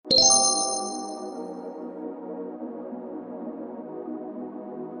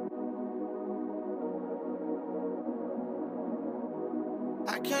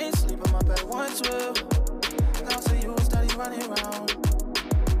112. Now see you steady running around.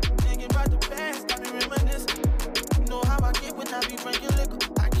 Thinking about the past, got me reminiscing. You know how I get when I be drinking liquor.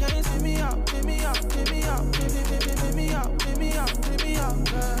 I can't hit me out, hit me out, hit me out, hit me out, hit me out, hit me out,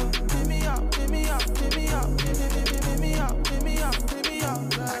 girl. Hit me out, hit me out, hit me out, hit me out, hit me out, hit me out,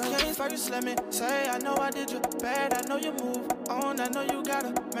 girl. I can't first let me say I know I did you bad. I know you move on, I know you got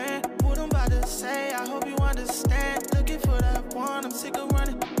a man. What I'm about to say, I hope you understand. Looking for that one, I'm sick of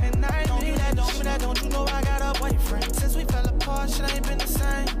running. And I don't do that, don't you know I got a boyfriend? Since we fell apart, shit ain't been the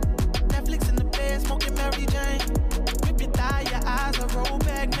same. Netflix in the bed, smoking Mary Jane. Rip your thigh, your eyes, I roll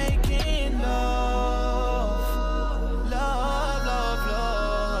back, making love. Love, love,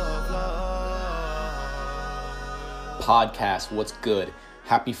 love, love. Podcast, what's good?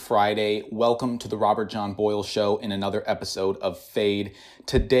 Happy Friday. Welcome to the Robert John Boyle Show in another episode of Fade.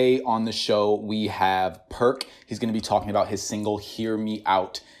 Today on the show, we have Perk. He's going to be talking about his single, Hear Me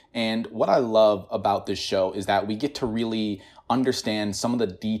Out. And what I love about this show is that we get to really understand some of the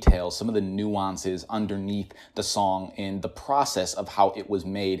details, some of the nuances underneath the song and the process of how it was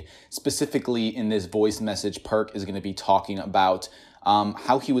made. Specifically in this voice message, Perk is going to be talking about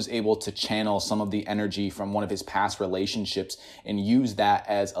how he was able to channel some of the energy from one of his past relationships and use that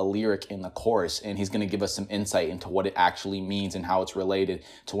as a lyric in the chorus. And he's going to give us some insight into what it actually means and how it's related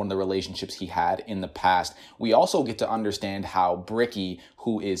to one of the relationships he had in the past. We also get to understand how Bricky,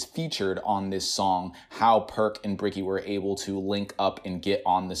 who is featured on this song, how Perk and Bricky were able to link up and get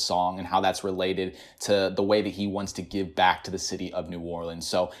on the song and how that's related to the way that he wants to give back to the city of New Orleans.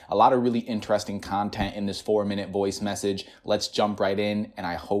 So a lot of really interesting content in this 4-minute voice message. Let's jump right in, and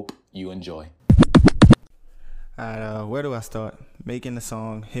I hope you enjoy. Alright, where do I start? Making the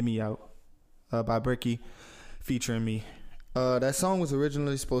song Hear Me Out by Bricky featuring me. That song was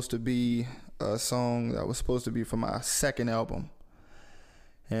originally supposed to be a song that was supposed to be for my second album.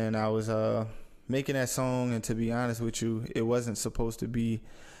 And I was making that song, and to be honest with you, it wasn't supposed to be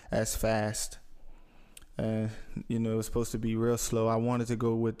as fast. It was supposed to be real slow. I wanted to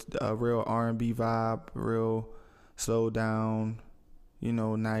go with a real R&B vibe, real slow down,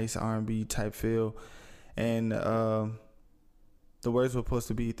 nice R&B type feel. And the words were supposed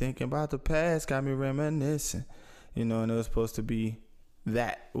to be thinking about the past, got me reminiscing, and it was supposed to be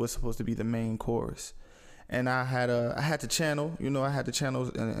that. It was supposed to be the main chorus. And I had to channel,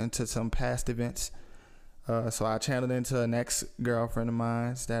 into some past events. So I channeled into an ex-girlfriend of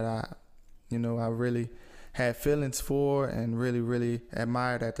mine that I really had feelings for and really, really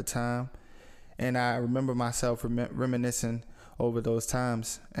admired at the time. And I remember myself reminiscing over those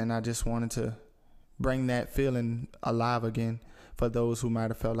times. And I just wanted to bring that feeling alive again for those who might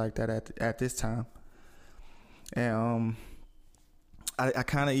have felt like that at this time. And I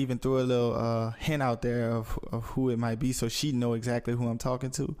kind of even threw a little hint out there of who it might be so she'd know exactly who I'm talking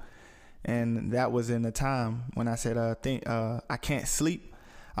to. And that was in the time when I said, I can't sleep.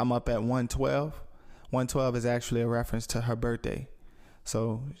 I'm up at 112. 112 is actually a reference to her birthday.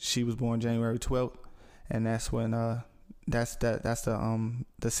 So she was born January 12th. And that's when that's the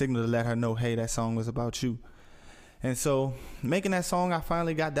signal to let her know, hey, that song was about you. And so making that song, I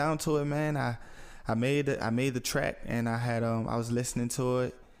finally got down to it, man. I made the track, and I had I was listening to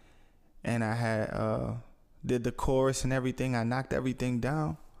it, and I had did the chorus and everything. I knocked everything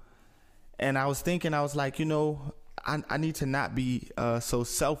down, and I was thinking, I was like, I need to not be so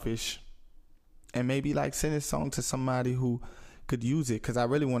selfish, and maybe like send this song to somebody who could use it, because I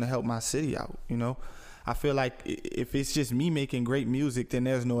really want to help my city out. I feel like if it's just me making great music, then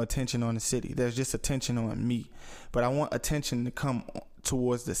there's no attention on the city. There's just attention on me. But I want attention to come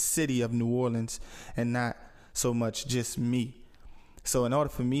towards the city of New Orleans and not so much just me. So in order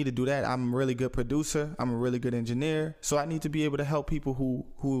for me to do that, I'm a really good producer. I'm a really good engineer. So I need to be able to help people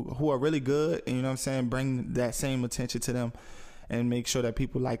who are really good and, bring that same attention to them and make sure that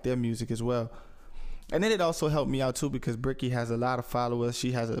people like their music as well. And then it also helped me out too, because Bricky has a lot of followers.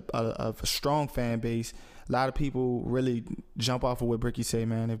 She has a strong fan base. A lot of people really jump off of what Bricky say,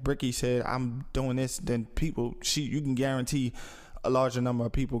 man. If Bricky said, I'm doing this, then you can guarantee a larger number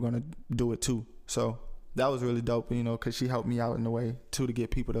of people are going to do it too. So that was really dope, because she helped me out in a way too, to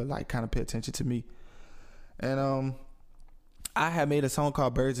get people to kind of pay attention to me. And I had made a song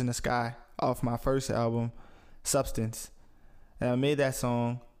called Birds in the Sky off my first album, Substance. And I made that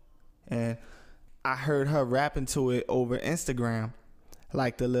song, and I heard her rapping to it over Instagram,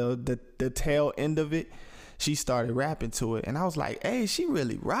 like the tail end of it. She started rapping to it, and I was like, hey, she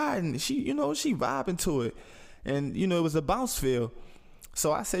really riding. She vibing to it. And, it was a bounce feel.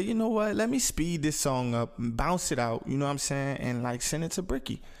 So I said, you know what? Let me speed this song up and bounce it out, you know what I'm saying? And send it to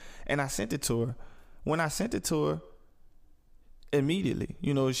Bricky. And I sent it to her. When I sent it to her, immediately.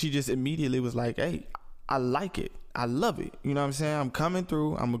 You know, she just immediately was like, hey, I like it. I love it. You know what I'm saying? I'm coming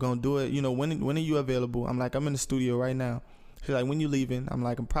through. I'm going to do it. You know, when are you available? I'm like, I'm in the studio right now. She's like, when you leaving? I'm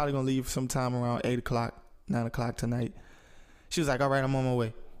like, I'm probably going to leave sometime around 8 o'clock, 9 o'clock tonight. She was like, all right, I'm on my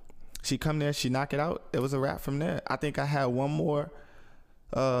way. She come there, she knock it out. It was a wrap from there. I think I had one more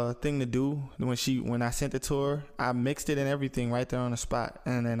thing to do. When I sent it to her, I mixed it and everything right there on the spot.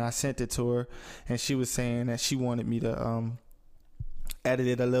 And then I sent it to her, and she was saying that she wanted me to edit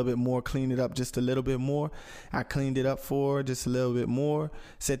it a little bit more, clean it up just a little bit more. I cleaned it up for her just a little bit more,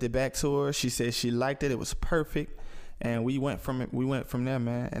 sent it back to her. She said she liked it. It was perfect. And we went from there,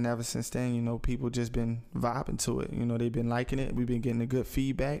 man. And ever since then, you know, people just been vibing to it. You know, they've been liking it. We've been getting a good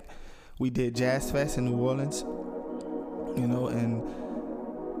feedback. We did Jazz Fest in New Orleans, you know,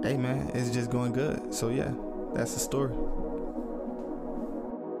 and hey, man, it's just going good. So, yeah, that's the story.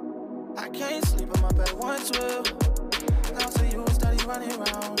 I can't sleep on my bed once will. Now so you study running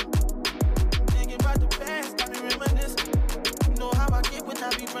around. Thinking about the past, got me reminiscing. You know how I get when I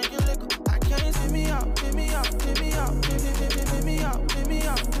be drinking liquor. I can't hit me out, hit me out, hit me out, hit me out, hit me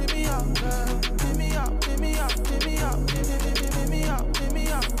out, hit me out, girl. Hit me out, hit me out, hit me out, hit me out, hit me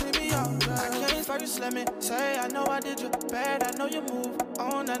out, hit me out, girl. I can't first let me say I know I did you bad. I know you move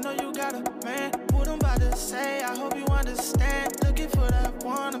on, I know you got a man. What I'm about to say, I hope you understand. Looking for that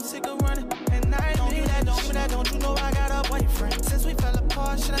one, I'm sick of running. And I don't do that, don't you know I got a boyfriend? Since we fell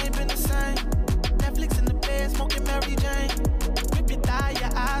apart, shit ain't been the same. Netflix in the bed, smoking Mary Jane. Rip your thigh,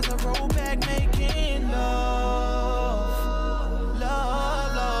 your eyes, a roll back, making love.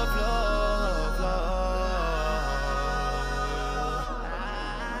 Love, love, love, love.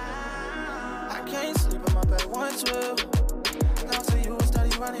 I can't sleep on my bed once will. Now so you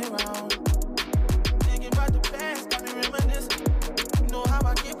study running around. Thinking about the past, got me reminiscing. You know how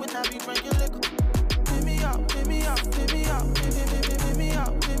I get when I be drinking liquor. Hit me out, hit me out, hit me out, hit me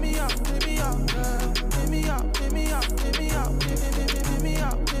out, hit me out, hit me out, girl. Hit me out, hit me out, hit me out, hit me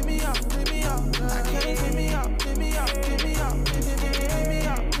out, hit me out, hit me out, girl. I can't hit me out, hit me out, hit me out, hit me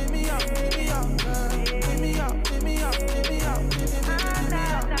out, hit me out, hit me out, girl. Hit me out, hit me out, hit me out, hit me out, hit me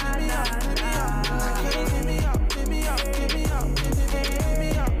out, hit me out. I can't hit me out, hit me out, hit me out, hit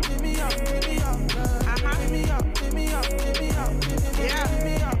me out, hit me out, hit me out, girl. Hit me out, hit me out, hit me out, hit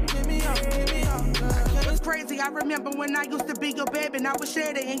me out, hit me out, hit me out, girl. It's crazy, I remember when I used to be your baby and I was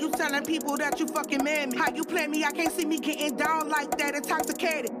shedding and you telling people that you fucking mad me. How you play me, I can't see me getting down like that,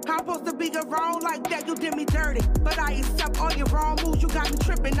 intoxicated. I'm supposed to be around like that, you did me dirty. But I accept all your wrong moves, you got me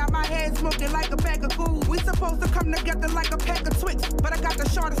tripping. Now my head smoking like a bag of food. We supposed to come together like a pack of Twix, but I got the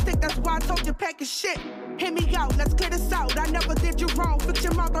shortest stick, that's why I told you pack your shit. Hit me out, let's clear this out. I never did you wrong. Fix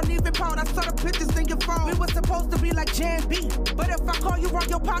your mouth, don't even pout. I saw the pictures in your phone. We were supposed to be like Jan B. But if I call you on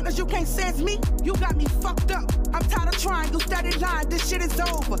your partners, you can't sense me. You got me fucked up. I'm tired of trying, you steady lying. This shit is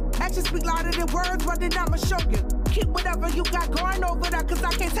over. Actions speak louder than words, but then I'ma show you. Keep whatever you got going over there, cause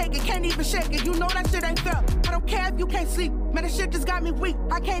I can't take it, can't even shake it. You know that shit ain't fair. I don't care if you can't sleep. Man, this shit just got me weak.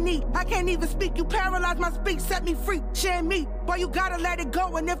 I can't eat, I can't even speak. You paralyzed my speech, set me free. Share me, boy, you gotta let it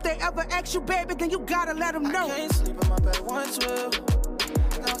go. And if they ever ask you, baby, then you gotta let them know. I can't sleep on my bed once will.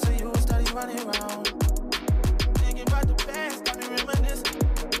 Now so you study running around. Thinking about the past, got me reminiscing.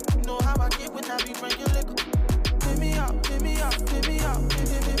 You know how I get when I be drinking liquor. Hit me out, hit me out, hit me out,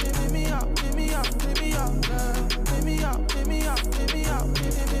 hit me out, hit me out, hit me out, girl. Hit me out, hit me out, hit me out,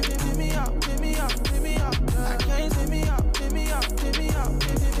 hit me out, hit me out, hit me out, girl. I can't hit me out, hit me out, hit me out,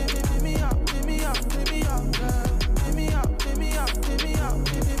 hit me out, hit me out, hit me out, girl. Hit me out, hit me out, hit me out,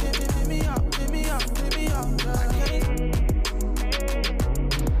 hit me out, hit me out, hit me out, girl. I can't.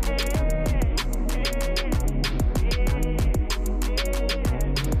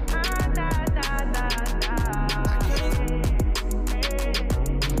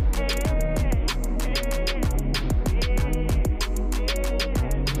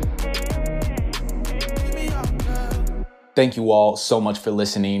 Thank you all so much for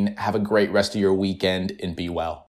listening. Have a great rest of your weekend and be well.